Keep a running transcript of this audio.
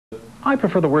I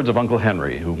prefer the words of Uncle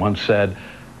Henry, who once said,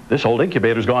 "This old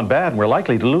incubator's gone bad and we're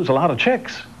likely to lose a lot of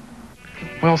chicks."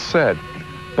 Well said.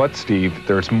 But Steve,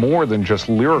 there's more than just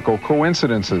lyrical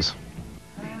coincidences.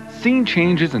 Scene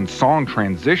changes and song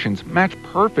transitions match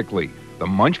perfectly. The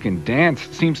Munchkin dance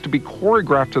seems to be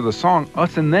choreographed to the song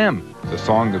Us and Them. The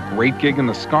song The Great Gig in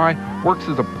the Sky works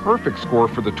as a perfect score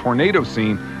for the tornado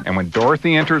scene, and when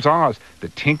Dorothy enters Oz, the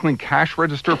tinkling cash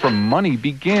register for money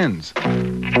begins.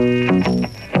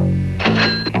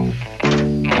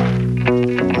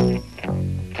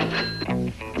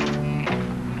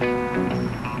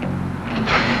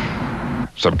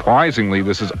 Surprisingly,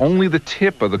 this is only the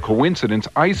tip of the coincidence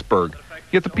iceberg.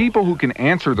 Yet the people who can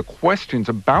answer the questions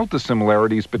about the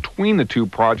similarities between the two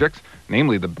projects,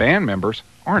 namely the band members,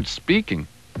 aren't speaking.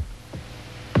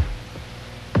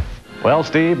 Well,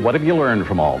 Steve, what have you learned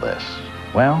from all this?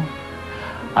 Well,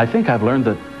 I think I've learned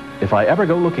that if I ever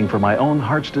go looking for my own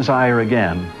heart's desire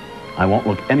again, I won't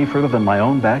look any further than my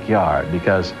own backyard,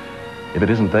 because if it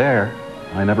isn't there,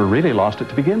 I never really lost it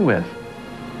to begin with.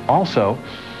 Also,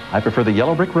 I prefer the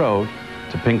yellow brick road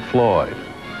to Pink Floyd,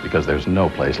 because there's no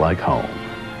place like home.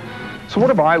 So what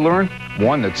have I learned?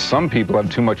 One, that some people have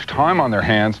too much time on their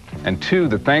hands, and two,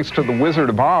 that thanks to the Wizard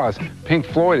of Oz, Pink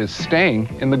Floyd is staying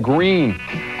in the green.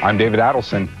 I'm David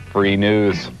Adelson for E!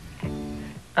 News.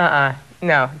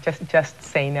 No, just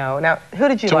say no. Now, who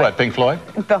did you like? To what, Pink Floyd?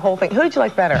 The whole thing. Who did you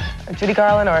like better, Judy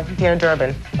Garland or Deanna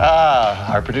Durbin?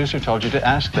 Our producer told you to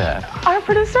ask that. Our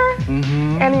producer?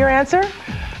 Mm-hmm. And your answer?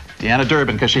 Deanna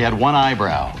Durbin, because she had one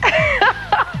eyebrow.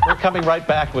 We're coming right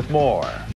back with more.